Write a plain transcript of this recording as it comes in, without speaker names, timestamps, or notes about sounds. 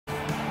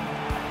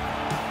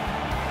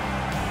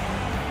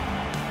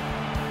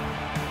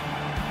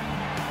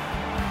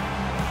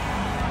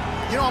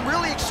You know, I'm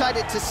really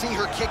excited to see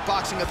her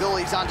kickboxing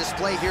abilities on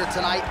display here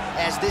tonight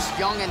as this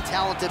young and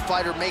talented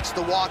fighter makes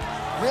the walk.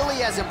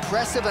 Really as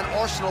impressive an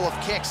arsenal of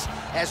kicks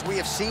as we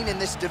have seen in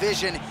this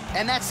division,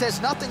 and that says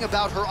nothing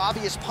about her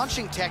obvious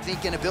punching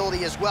technique and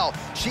ability as well.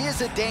 She is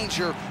a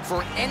danger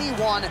for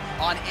anyone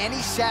on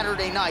any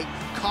Saturday night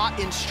caught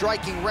in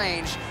striking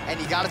range,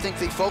 and you got to think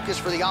the focus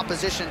for the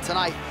opposition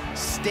tonight,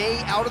 stay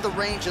out of the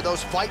range of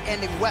those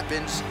fight-ending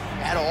weapons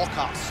at all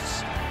costs.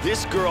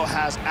 This girl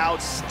has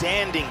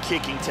outstanding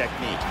kicking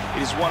technique.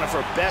 It is one of her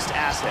best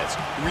assets.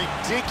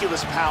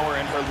 Ridiculous power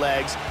in her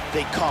legs.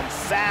 They come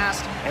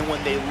fast, and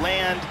when they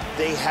land,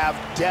 they have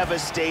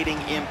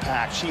devastating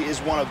impact. She is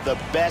one of the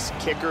best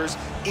kickers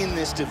in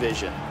this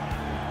division.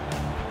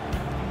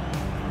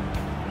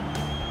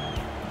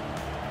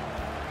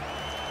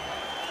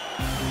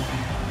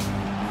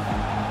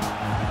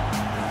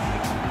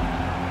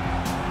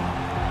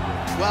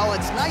 Well,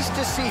 it's nice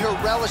to see her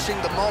relishing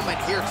the moment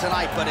here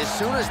tonight, but as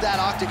soon as that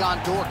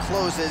octagon door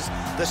closes,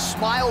 the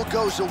smile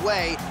goes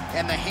away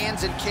and the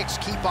hands and kicks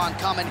keep on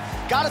coming.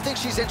 Gotta think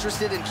she's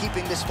interested in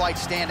keeping this fight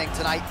standing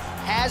tonight.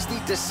 Has the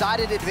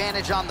decided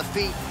advantage on the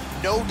feet.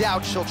 No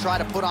doubt she'll try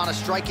to put on a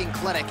striking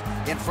clinic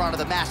in front of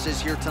the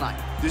masses here tonight.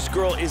 This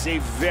girl is a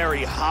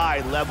very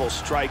high-level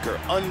striker.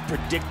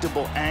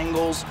 Unpredictable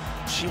angles.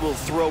 She will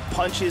throw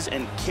punches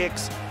and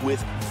kicks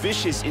with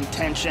vicious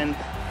intention.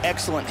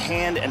 Excellent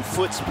hand and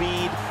foot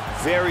speed,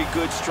 very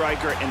good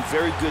striker, and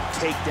very good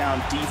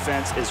takedown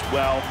defense as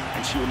well.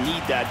 And she will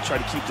need that to try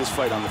to keep this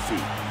fight on the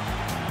feet.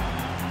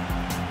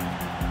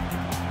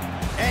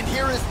 And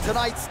here is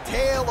tonight's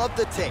tale of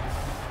the tape.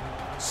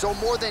 So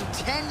more than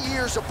 10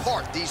 years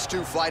apart, these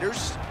two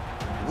fighters,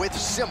 with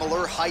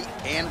similar height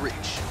and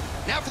reach.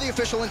 Now for the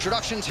official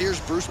introductions, here's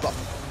Bruce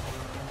Buffer.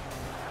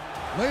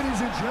 Ladies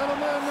and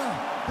gentlemen,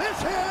 this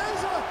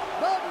is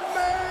the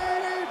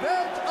main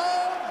event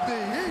of the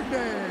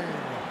evening.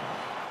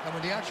 And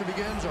when the action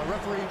begins, our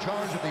referee in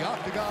charge of the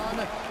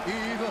octagon,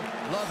 Yves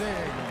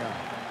Loving.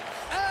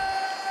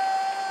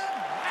 And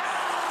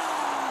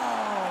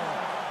now,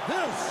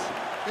 this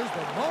is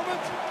the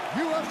moment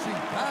UFC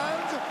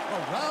fans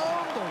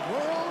around the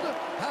world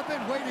have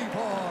been waiting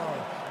for.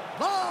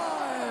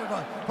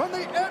 Live from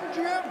the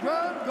MGM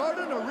Grand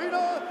Garden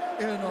Arena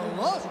in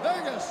Las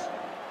Vegas.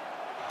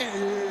 It's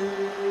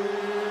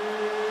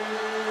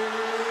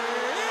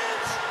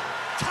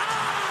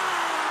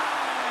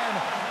time!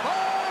 5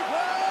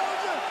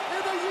 rounds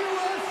in the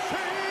UFC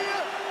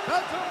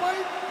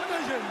bantamweight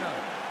division.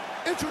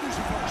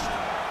 Introducing first,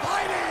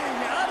 fighting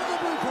out of the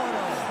blue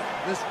corner.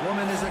 This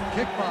woman is a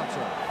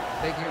kickboxer,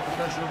 making her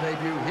professional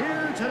debut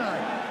here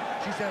tonight.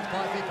 She stands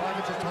 5 feet 5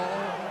 inches tall,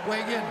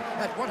 weighing in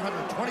at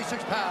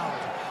 126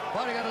 pounds.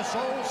 Fighting out of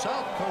Seoul,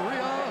 South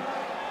Korea,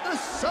 the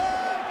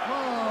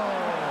Cyclone.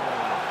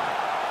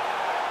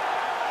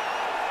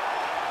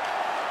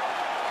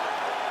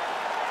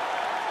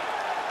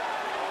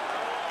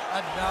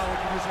 And now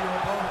introducing your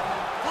opponent,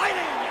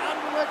 fighting out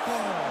of the red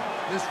corner.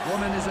 This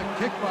woman is a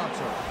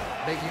kickboxer,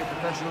 making a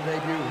professional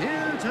debut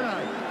here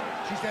tonight.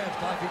 She stands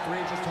 5 feet 3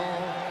 inches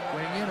tall,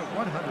 weighing in at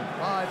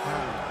 105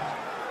 pounds.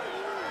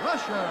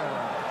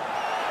 Russia.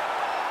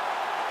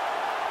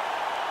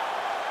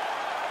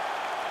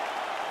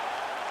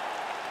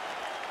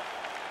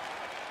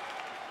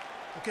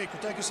 Okay,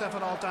 protect yourself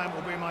at all time,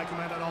 obey my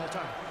command at all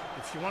time.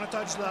 If you want to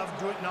touch love,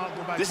 do it now,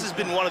 go back. This has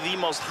been one of the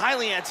most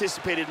highly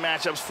anticipated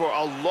matchups for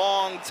a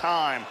long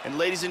time. And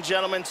ladies and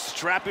gentlemen,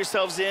 strap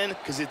yourselves in,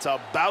 because it's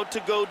about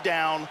to go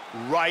down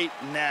right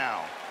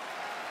now.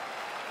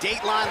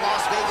 Dateline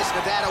Las Vegas,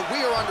 Nevada.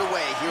 We are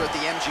underway here at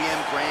the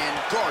MGM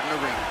Grand Garden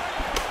Arena.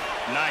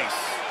 Nice.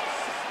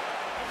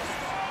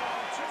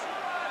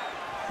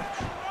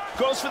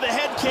 Goes for the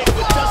head kick,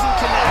 but doesn't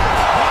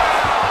connect.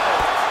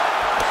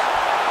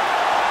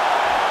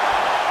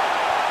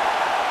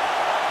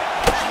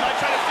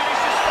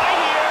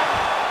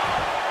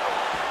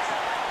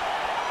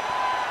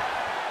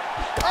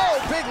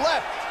 Big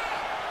left.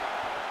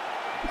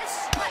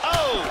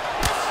 Oh!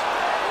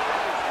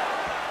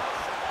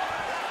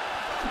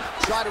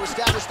 Try to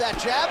establish that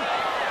jab.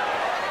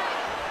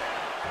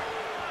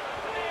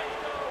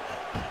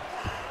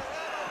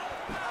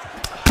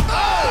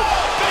 Oh!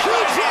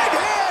 Huge right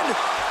hand!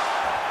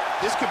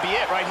 This could be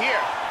it right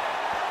here.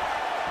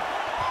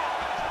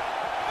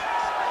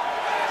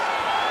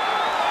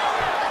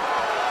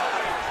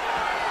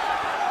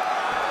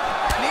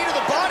 Knee to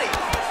the body.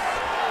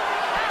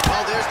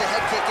 There's the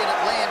head kick in,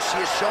 it lands. She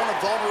has shown a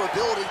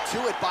vulnerability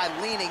to it by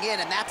leaning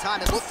in, and that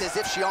time it looked as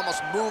if she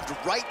almost moved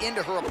right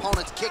into her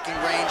opponent's kicking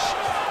range.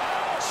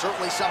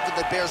 Certainly something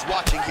that bears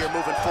watching here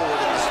moving forward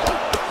in this fight.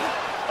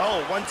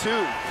 Oh, 1-2.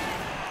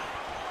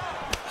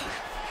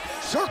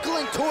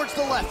 Circling towards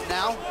the left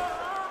now.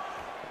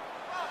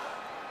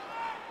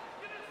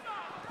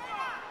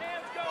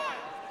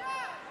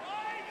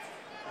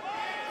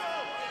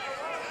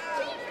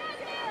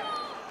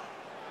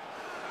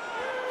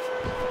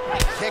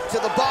 Kick to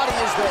the body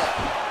is there.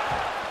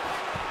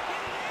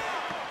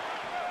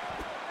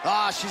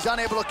 She's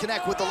unable to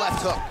connect with the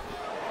left hook.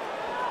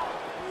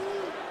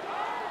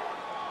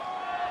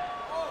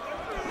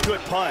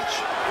 good punch.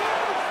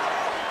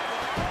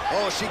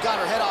 Oh, she got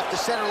her head off the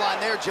center line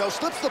there, Joe.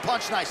 Slips the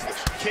punch nicely.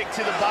 Kick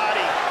to the body.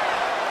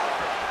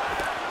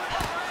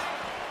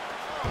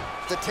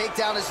 The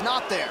takedown is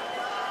not there.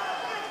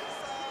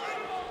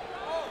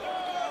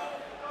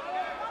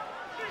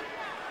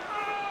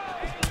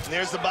 And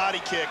there's the body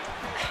kick.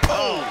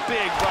 Oh,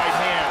 big right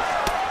hand.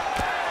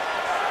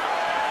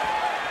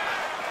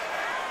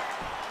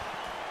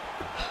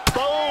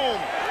 Boom!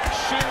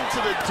 Shin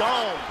to the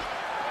dome.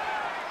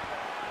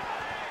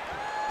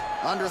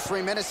 Under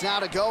 3 minutes now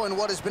to go in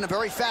what has been a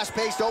very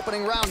fast-paced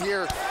opening round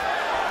here.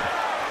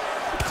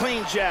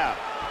 Clean jab.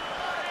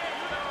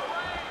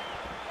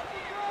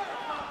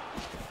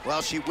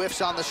 Well, she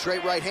whiffs on the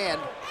straight right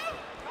hand.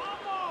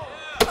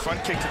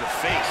 Front kick to the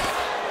face.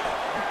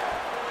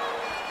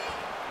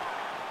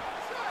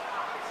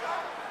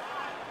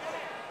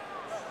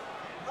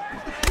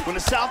 When a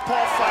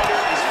southpaw fighter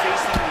is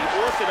facing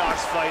the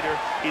orthodox fighter,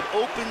 it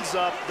opens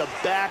up the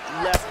back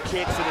left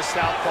kick for the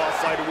southpaw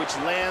fighter, which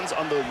lands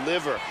on the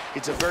liver.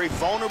 It's a very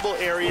vulnerable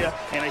area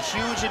and a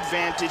huge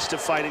advantage to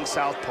fighting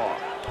southpaw.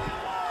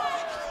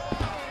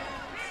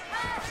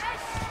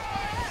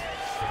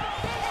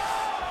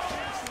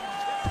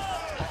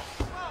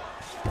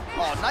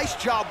 Oh, nice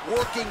job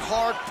working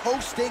hard,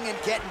 posting, and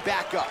getting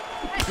back up.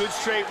 Good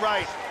straight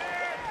right.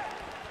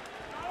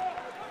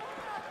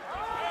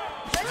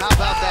 How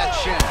about that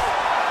shin?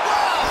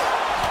 Wow!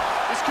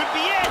 This could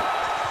be it.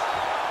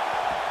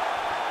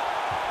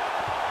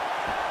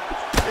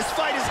 This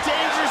fight is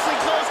dangerously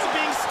close to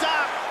being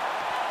stopped.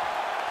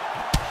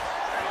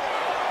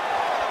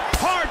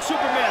 Hard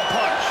Superman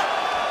punch.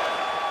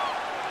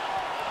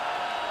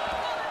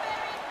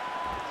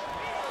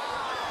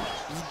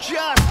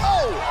 Just,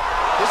 oh!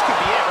 This could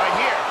be it right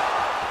here.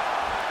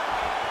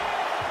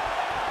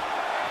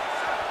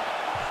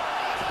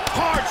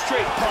 Hard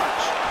straight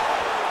punch.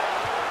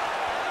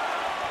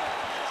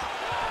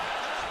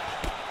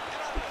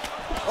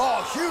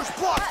 Oh, huge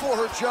block for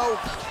her, Joe.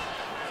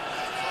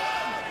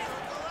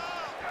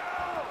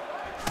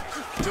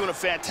 Doing a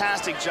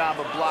fantastic job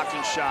of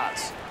blocking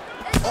shots.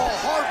 Oh,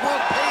 hard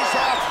work pays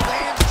off.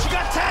 Lands. She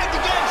got tagged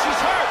again. She's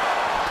hurt.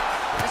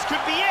 This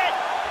could be it.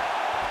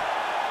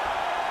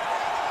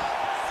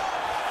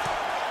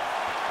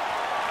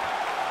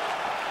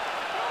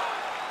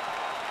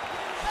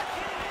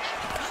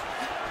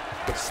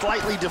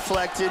 Slightly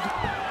deflected.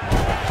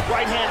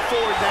 Right hand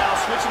forward now,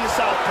 switching to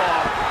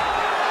southpaw.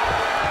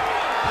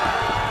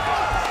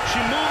 She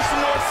moves to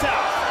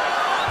north-south.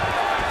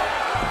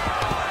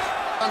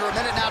 Under a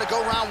minute now to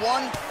go, round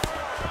one.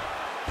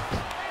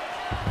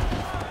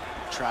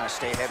 Trying to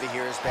stay heavy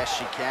here as best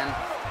she can.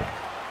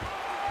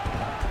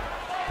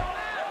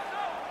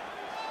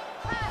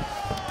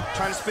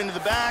 Trying to spin to the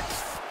back.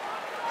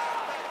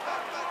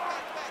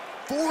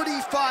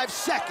 45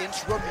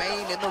 seconds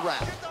remain in the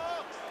round.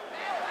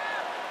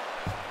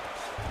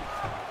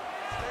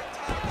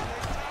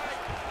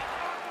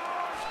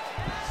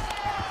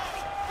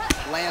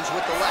 Lands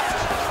with the left.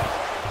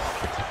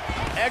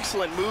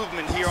 Excellent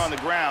movement here on the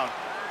ground.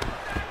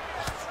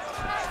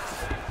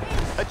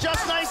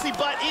 Adjusts nicely,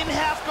 but in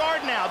half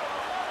guard now.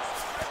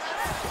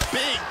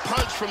 Big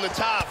punch from the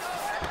top.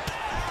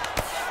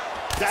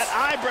 That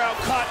eyebrow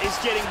cut is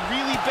getting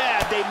really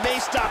bad. They may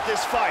stop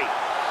this fight.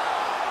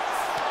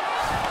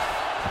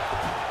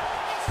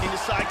 Into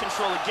side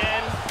control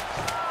again.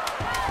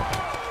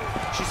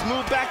 She's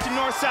moved back to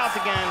north-south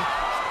again.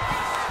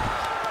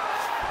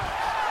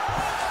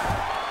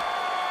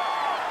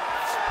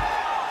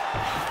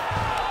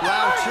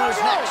 Round two is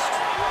next.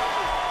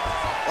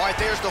 All right,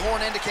 there's the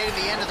horn indicating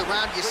the end of the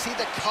round. You see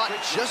the cut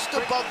just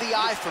above the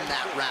eye from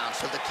that round.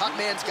 So the cut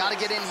man's got to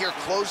get in here,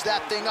 close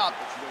that thing up.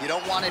 You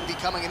don't want it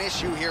becoming an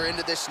issue here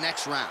into this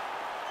next round.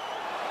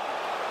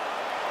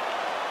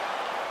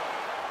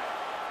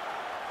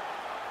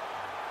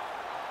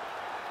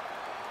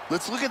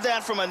 Let's look at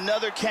that from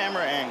another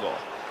camera angle.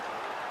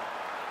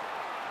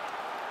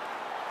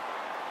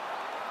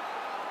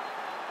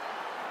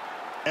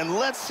 And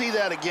let's see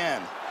that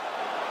again.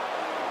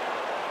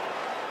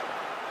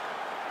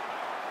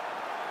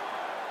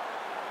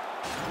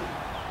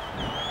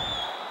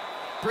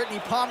 Brittany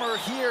Palmer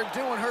here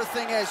doing her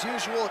thing as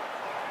usual.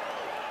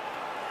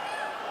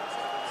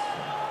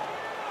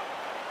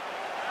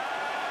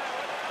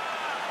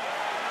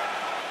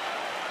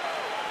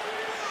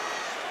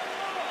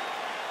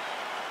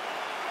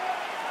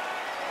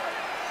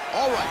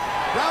 All right,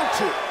 round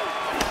two.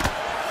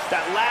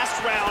 That last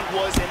round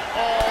was an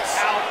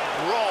all-out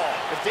brawl.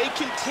 If they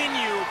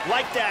continue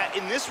like that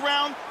in this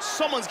round,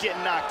 someone's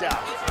getting knocked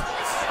out.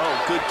 Oh,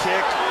 good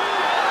kick.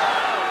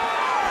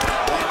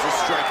 Lands a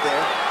strike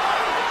there.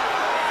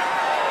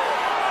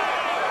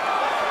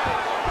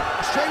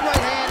 Straight right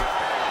hand,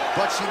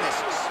 but she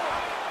misses.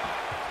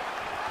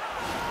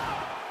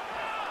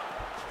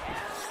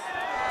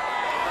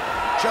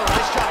 Joe,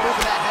 nice job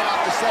moving that head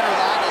off the center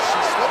line as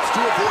she slips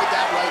to avoid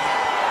that right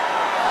hand.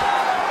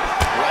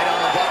 Right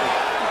on the button.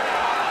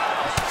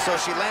 So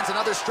she lands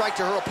another strike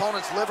to her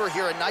opponent's liver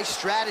here. A nice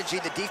strategy.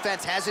 The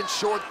defense hasn't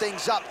shored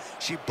things up.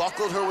 She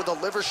buckled her with a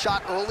liver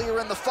shot earlier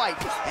in the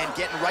fight and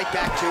getting right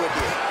back to it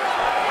here.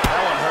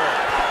 That one hurt.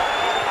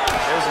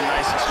 There's a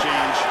nice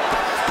exchange.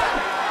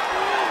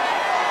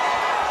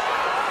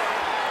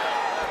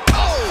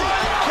 Oh!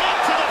 Kick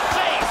to the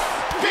face!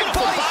 Beautiful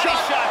body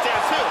shot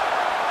there, too.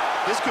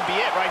 This could be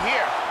it right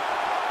here.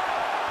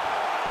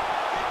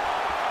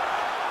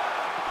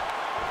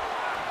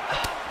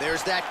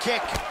 There's that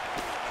kick.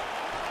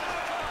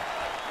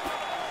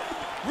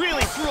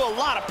 Really threw a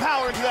lot of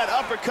power into that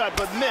uppercut,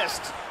 but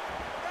missed.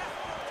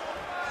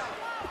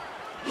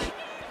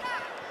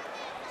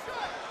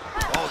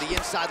 Oh, the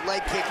inside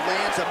leg kick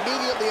lands,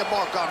 immediately a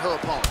mark on her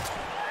opponent.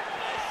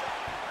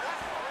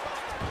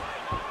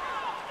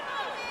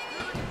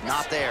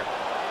 Not there.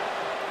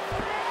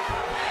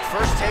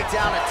 First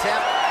takedown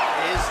attempt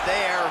is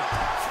there.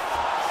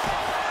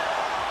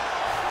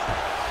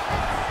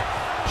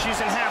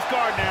 She's in half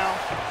guard now.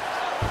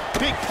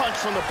 Big punch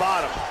from the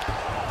bottom.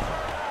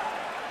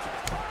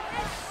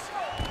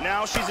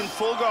 Now she's in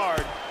full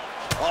guard.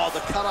 Oh,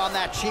 the cut on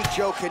that cheek,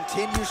 Joe,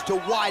 continues to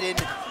widen.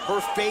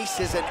 Her face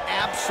is an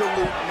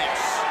absolute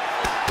mess.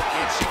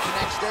 And she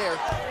connects there.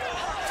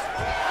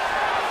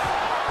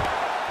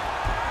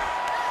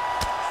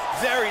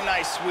 Very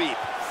nice sweep.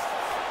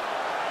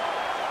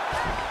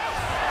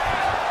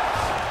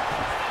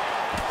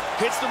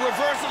 Hits the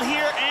reversal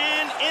here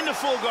and into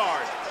full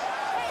guard.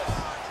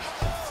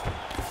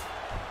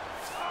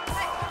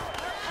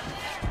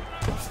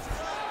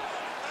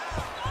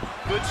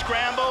 Good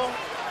scramble.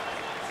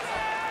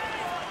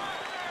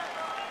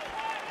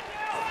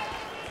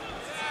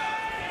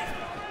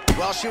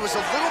 Well, she was a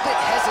little bit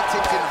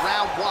hesitant in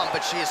round one,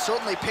 but she has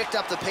certainly picked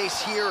up the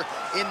pace here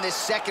in this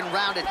second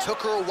round. It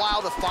took her a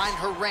while to find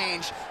her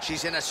range.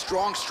 She's in a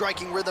strong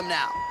striking rhythm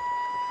now.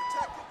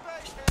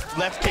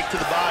 Left kick to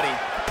the body.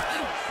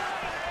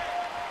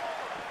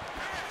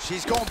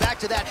 She's going back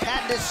to that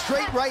patented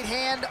straight right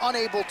hand,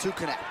 unable to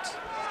connect.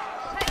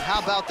 How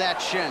about that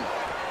shin?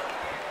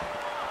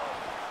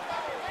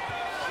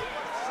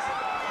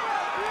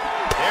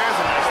 There's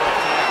a nice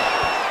left hand.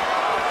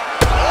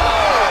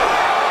 Oh!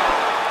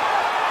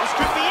 This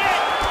could be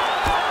it.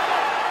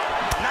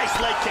 Nice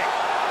leg kick.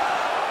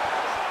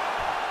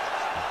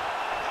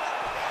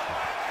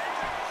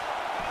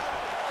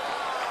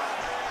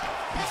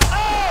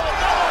 Oh,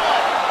 another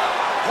one.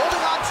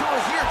 Holding on to her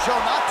here, Joe,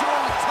 not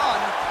doing a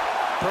ton.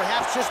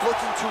 Perhaps just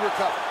looking to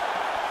recover.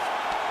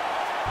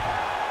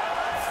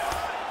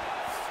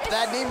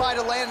 That knee might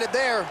have landed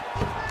there.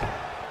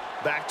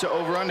 Back to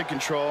over-under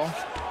control.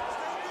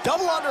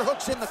 Double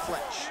underhooks in the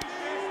clinch.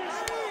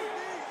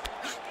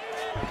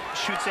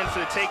 Shoots in for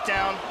the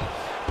takedown.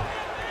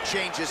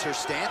 Changes her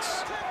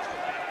stance.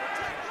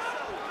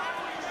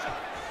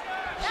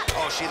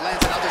 Oh, she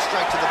lands another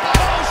strike to the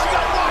body. Oh, she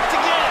got rocked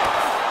again.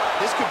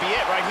 This could be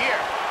it right here.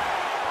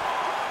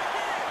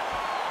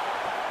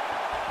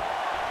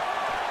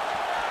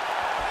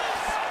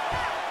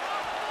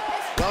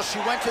 Well, she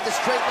went to the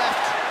straight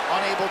left,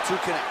 unable to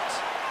connect.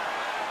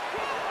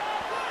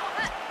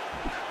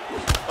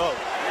 Oh,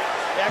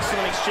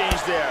 excellent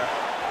exchange there.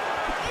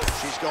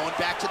 She's going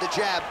back to the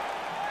jab.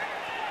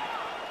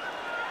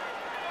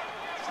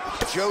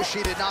 Joe,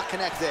 she did not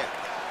connect there.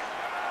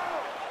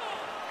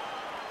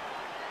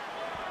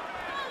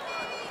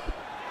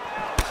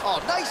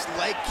 Oh, nice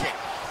leg kick.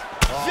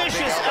 Oh,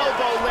 vicious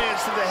elbow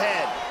lands to the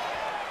head.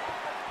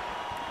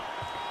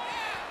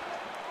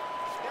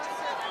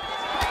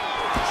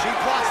 She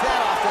blocks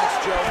that offense,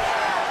 Joe.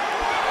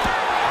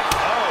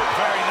 Oh,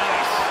 very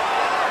nice.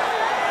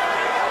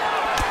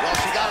 Well,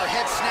 she got her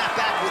head snapped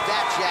back with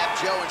that jab,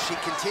 Joe, and she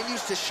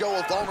continues to show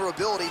a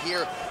vulnerability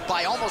here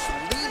by almost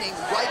leaning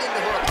right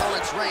into her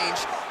opponent's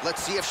range.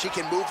 Let's see if she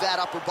can move that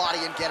upper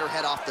body and get her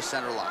head off the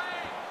center line.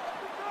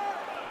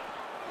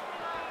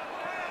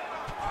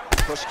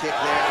 Push kick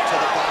there to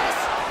the body.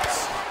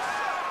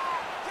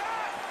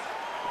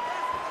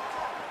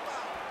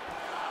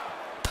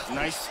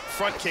 Nice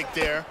front kick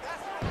there.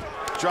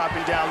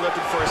 Dropping down,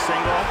 looking for a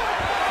single.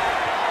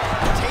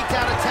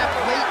 Takedown attempt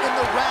late in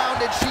the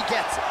round, and she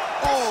gets it.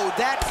 Oh,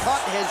 that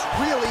cut has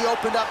really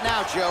opened up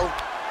now, Joe.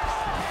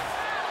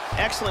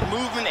 Excellent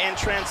movement and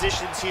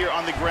transitions here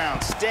on the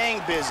ground,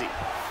 staying busy.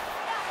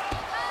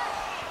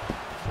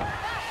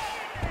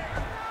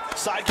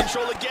 Side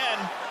control again.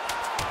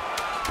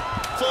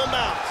 Full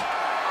mount.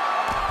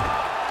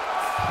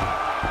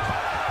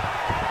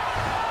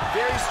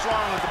 Very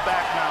strong with the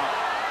back mount.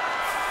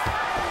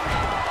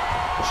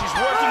 She's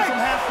working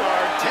from half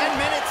guard. 10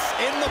 minutes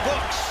in the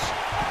books.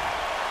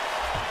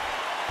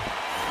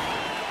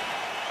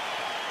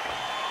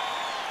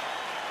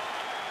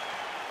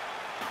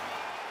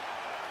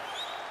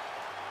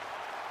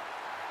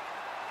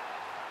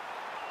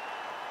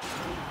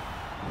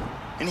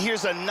 And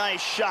here's a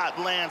nice shot,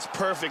 lands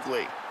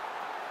perfectly.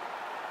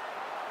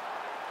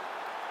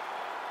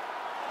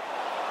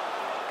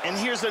 And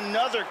here's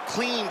another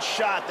clean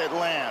shot that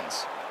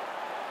lands.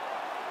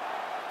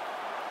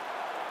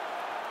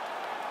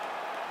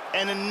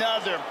 And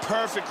another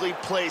perfectly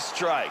placed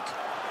strike.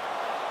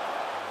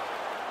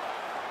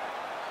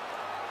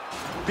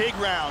 Big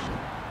round.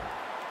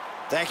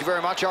 Thank you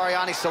very much.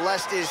 Ariane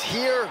Celeste is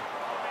here.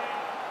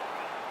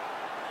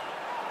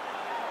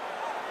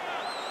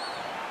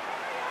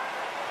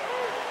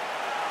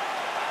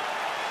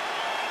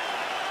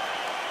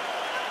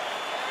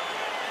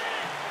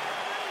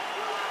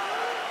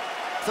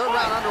 Third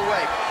round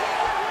underway.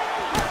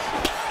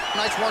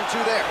 Nice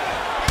 1-2 there.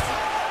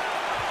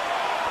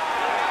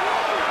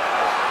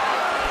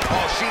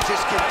 Oh, she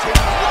just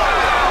continues.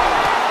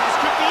 This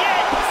could be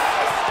it.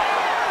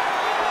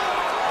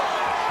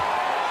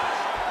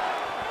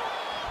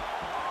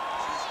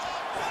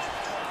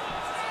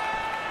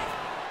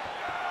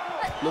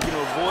 Looking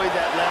to avoid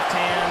that left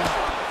hand.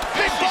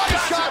 Big body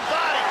shot.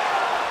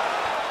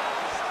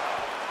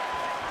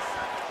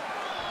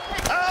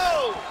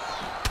 Oh!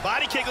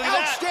 Body kick, look at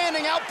that.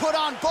 Outstanding output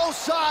on both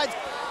sides.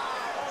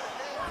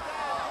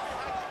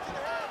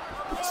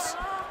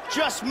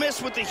 Just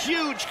missed with the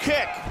huge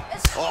kick.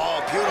 Oh,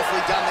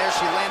 beautifully done there.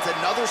 She lands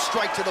another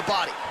strike to the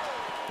body.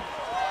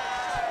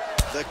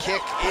 The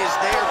kick is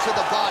there to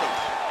the body.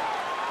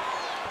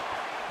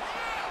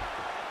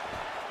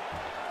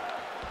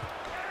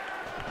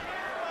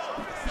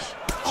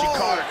 She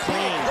caught her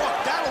clean. Look,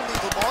 that'll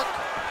leave a mark.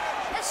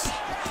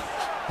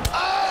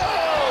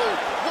 Oh!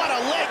 What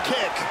a leg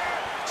kick.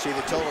 See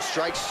the total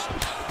strikes.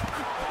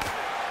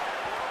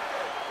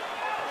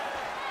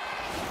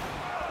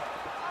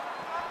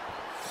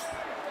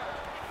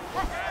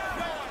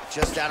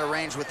 Just out of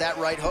range with that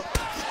right hook.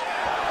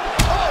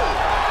 Oh!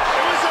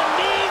 It was a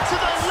knee to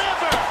the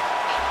liver.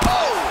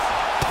 Oh!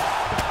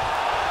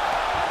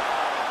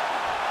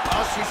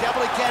 Well, she's able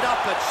to get up,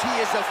 but she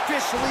is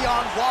officially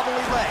on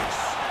wobbly legs.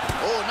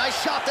 Oh, nice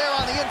shot there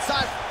on the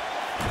inside.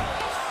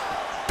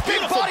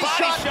 Big Beautiful body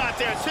shot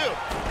there, too.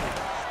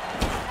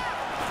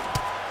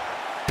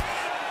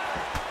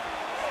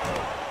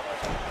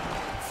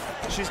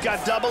 She's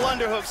got double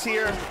underhooks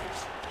here.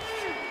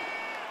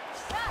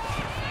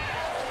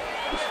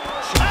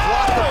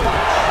 Blocked the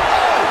punch.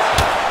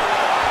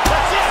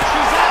 That's it,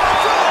 she's out.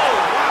 Oh,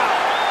 wow.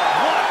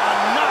 What a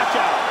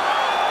knockout.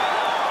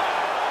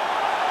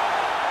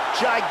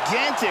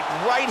 Gigantic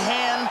right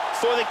hand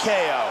for the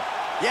KO.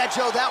 Yeah,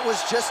 Joe, that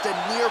was just a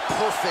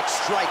near-perfect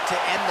strike to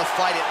end the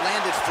fight. It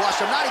landed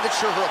flush. I'm not even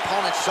sure her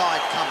opponent saw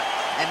it coming.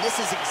 And this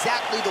is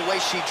exactly the way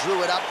she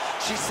drew it up.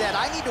 She said,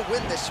 I need to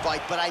win this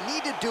fight, but I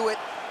need to do it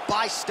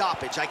by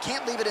stoppage. I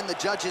can't leave it in the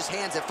judge's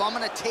hands. If I'm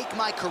going to take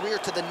my career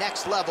to the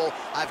next level,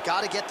 I've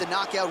got to get the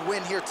knockout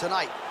win here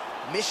tonight.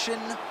 Mission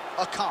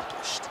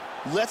accomplished.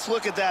 Let's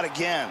look at that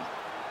again.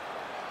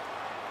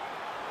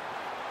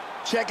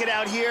 Check it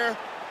out here.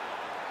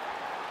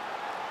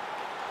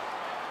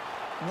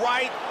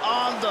 Right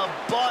on the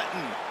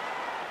button.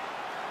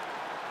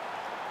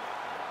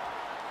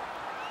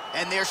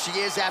 And there she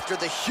is after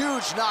the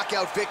huge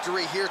knockout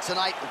victory here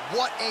tonight.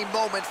 What a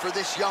moment for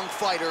this young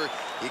fighter.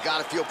 You got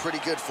to feel pretty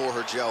good for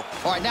her, Joe.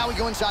 All right, now we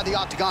go inside the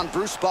octagon.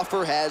 Bruce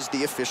Buffer has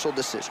the official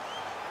decision.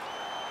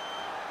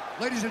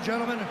 Ladies and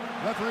gentlemen,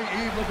 referee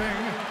Yves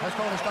Levine has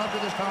called a stop to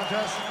this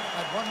contest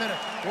at 1 minute,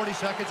 40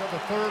 seconds of the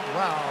third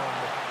round.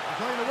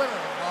 Declaring the winner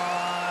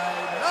by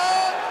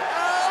knockout,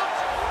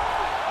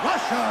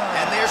 Russia.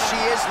 And there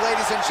she is,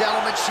 ladies and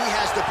gentlemen. She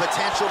has the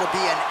potential to be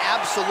an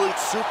absolute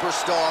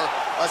superstar,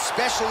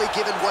 especially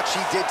given what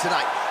she did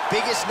tonight.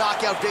 Biggest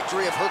knockout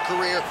victory of her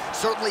career.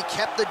 Certainly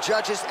kept the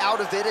judges out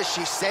of it, as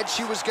she said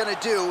she was going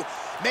to do.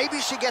 Maybe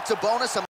she gets a bonus.